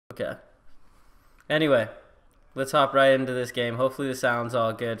Okay. Anyway, let's hop right into this game. Hopefully the sound's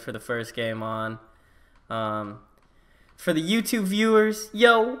all good for the first game on. For the YouTube viewers,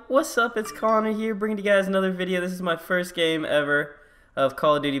 yo, what's up? It's Connor here, bringing you guys another video. This is my first game ever of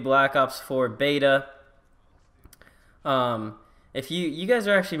Call of Duty Black Ops 4 beta. If you guys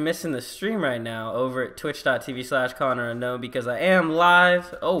are actually missing the stream right now over at twitch.tv/ConnorUnknown, because I am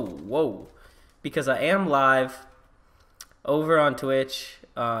live. Oh, whoa. Because I am live over on Twitch.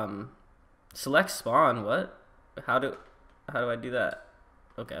 Select spawn. What? How do I do that?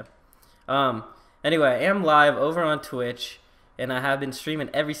 Okay. Anyway, I am live over on Twitch, and I have been streaming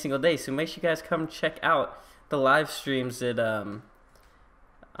every single day. So make sure you guys come check out the live streams that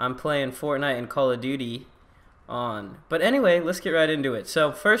I'm playing Fortnite and Call of Duty on. But anyway, let's get right into it.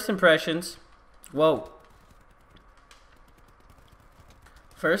 So first impressions. Whoa.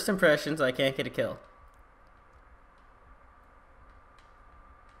 First impressions, I can't get a kill.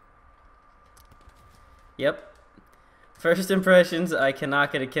 Yep. First impressions, I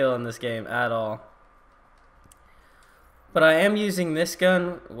cannot get a kill in this game at all. But I am using this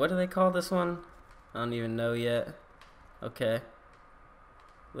gun. What do they call this one? I don't even know yet. Okay.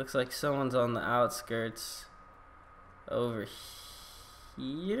 Looks like someone's on the outskirts. Over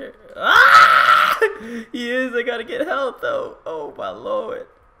here. Ah! He is. I gotta get help though. Oh my lord.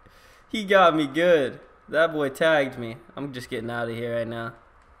 He got me good. That boy tagged me. I'm just getting out of here right now.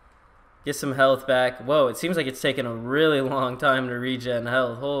 Get some health back. Whoa, it seems like it's taking a really long time to regen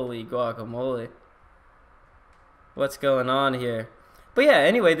health. Holy guacamole. What's going on here? But yeah,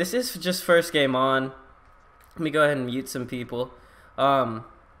 anyway, this is just first game on. Let me go ahead and mute some people. How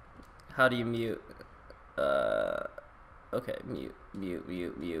do you mute? Okay, mute.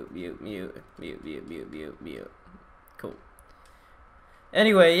 Cool.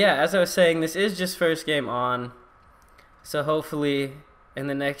 Anyway, yeah, as I was saying, this is just first game on. So hopefully in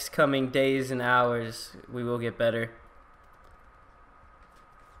the next coming days and hours, we will get better.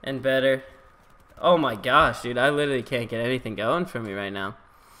 And better. Oh my gosh, dude, I literally can't get anything going for me right now.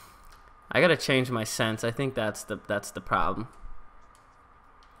 I gotta change my sense. I think that's the problem.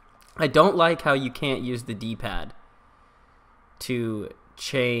 I don't like how you can't use the D-pad to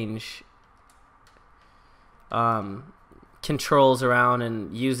change controls around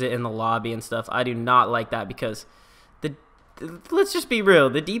and use it in the lobby and stuff. I do not like that because let's just be real,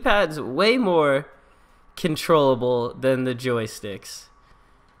 the D-pad's way more controllable than the joysticks.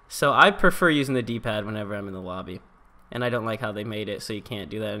 So I prefer using the D-pad whenever I'm in the lobby. And I don't like how they made it so you can't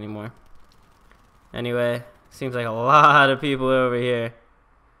do that anymore. Anyway, seems like a lot of people over here.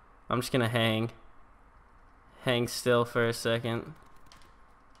 I'm just gonna hang still for a second.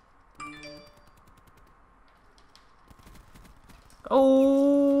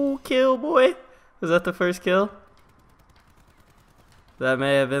 Oh, kill, boy. Was that the first kill? That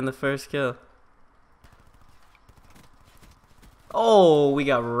may have been the first kill. Oh, we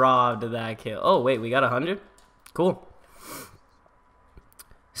got robbed of that kill. Oh, wait, we got 100? Cool.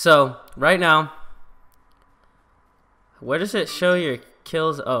 So, right now, where does it show your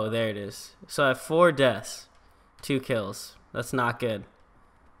kills? Oh, there it is. So I have 4 deaths, 2 kills. That's not good.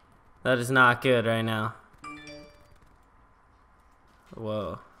 That is not good right now.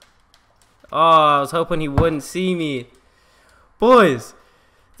 Whoa. Oh, I was hoping he wouldn't see me. Boys,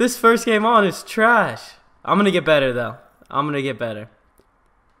 this first game on is trash. I'm going to get better, though. I'm going to get better.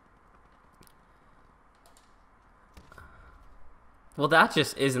 Well, that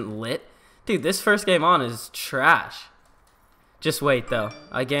just isn't lit. Dude, this first game on is trash. Just wait, though.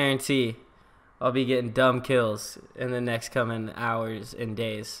 I guarantee I'll be getting dumb kills in the next coming hours and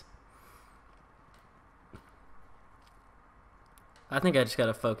days. I think I just got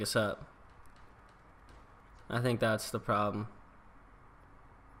to focus up. I think that's the problem.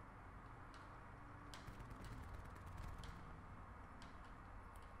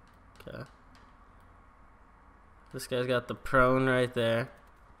 Okay. This guy's got the prone right there.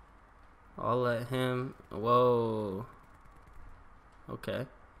 I'll let him. Whoa. Okay.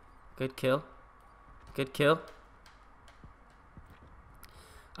 Good kill. Good kill.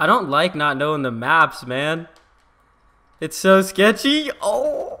 I don't like not knowing the maps, man. It's so sketchy.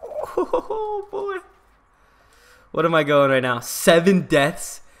 Oh, boy. What am I going right now? 7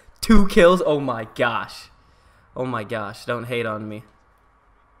 deaths, 2 kills. Oh my gosh. Oh my gosh. Don't hate on me.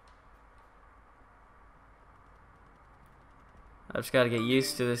 I've just got to get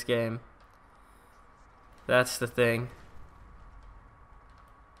used to this game. That's the thing.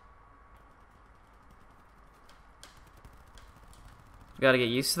 Got to get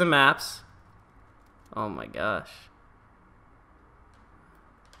used to the maps. Oh my gosh.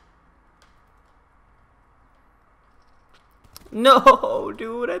 No,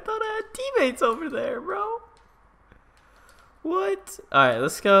 dude, I thought I had teammates over there, bro. What? Alright,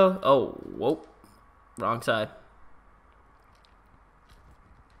 let's go. Oh, whoa. Wrong side.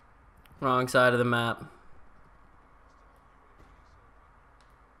 Wrong side of the map.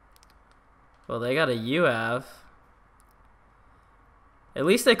 Well, they got a UAV. At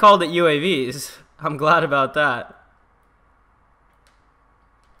least they called it UAVs. I'm glad about that.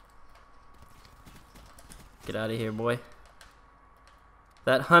 Get out of here, boy.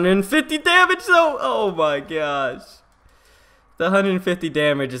 That 150 damage, though. Oh my gosh. The 150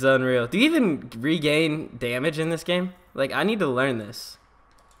 damage is unreal. Do you even regain damage in this game? Like, I need to learn this.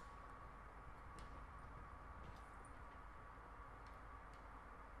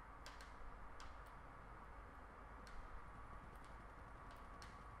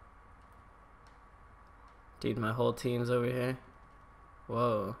 Dude, my whole team's over here.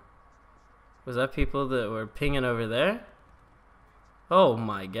 Whoa. Was that people that were pinging over there? Oh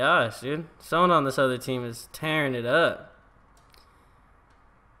my gosh, dude. Someone on this other team is tearing it up.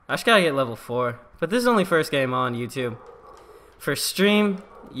 I just gotta get level 4. But this is only first game on YouTube. For stream,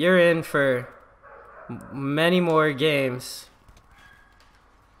 you're in for many more games.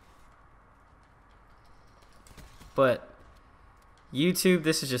 But YouTube,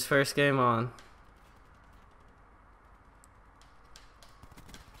 this is just first game on.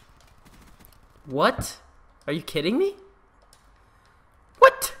 What? Are you kidding me?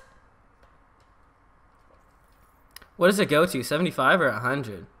 What? What does it go to? 75 or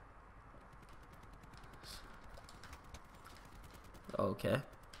 100? Okay.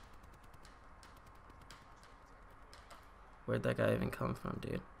 Where'd that guy even come from,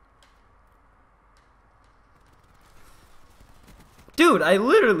 dude? Dude, I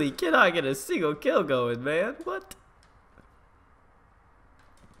literally cannot get a single kill going, man. What?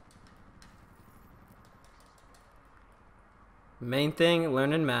 Main thing,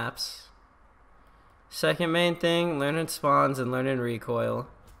 learning maps. Second main thing, learning spawns and learning recoil.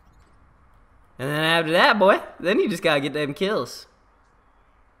 And then after that, boy, then you just gotta get them kills.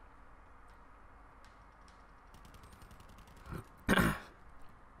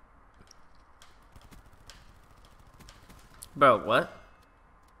 Bro, what?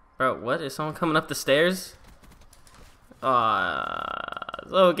 Bro, what? Is someone coming up the stairs? It's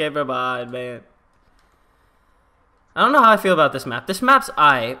okay from behind, man. I don't know how I feel about this map. This map's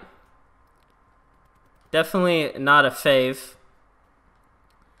aight. Definitely not a fave.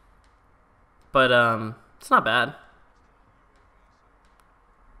 But, it's not bad.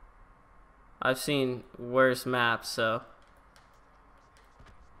 I've seen worse maps, so.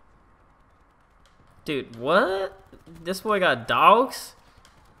 Dude, what? This boy got dogs?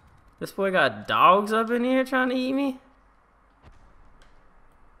 This boy got dogs up in here trying to eat me?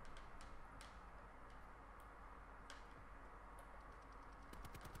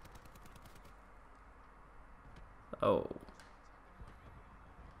 Oh.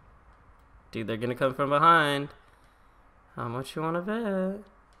 Dude, they're gonna come from behind. How much you wanna bet?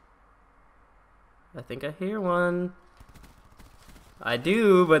 I think I hear one. I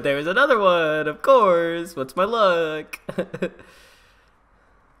do, but there's another one, of course. What's my luck?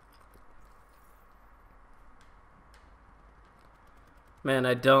 Man,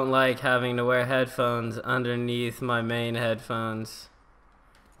 I don't like having to wear headphones underneath my main headphones.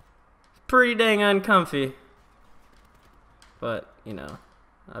 Pretty dang uncomfy. But, you know,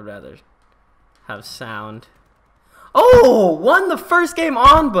 I'd rather have sound. Oh, won the first game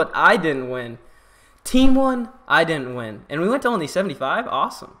on, but I didn't win. Team won, I didn't win. And we went to only 75?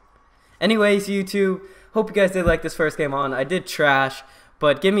 Awesome. Anyways, YouTube, hope you guys did like this first game on. I did trash,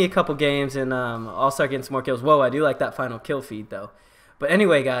 but give me a couple games and I'll start getting some more kills. Whoa, I do like that final kill feed, though. But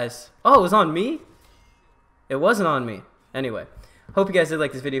anyway, guys. Oh, it was on me? It wasn't on me. Anyway, hope you guys did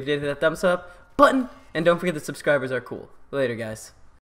like this video. If you did, hit that thumbs up button. And don't forget that subscribers are cool. Later, guys.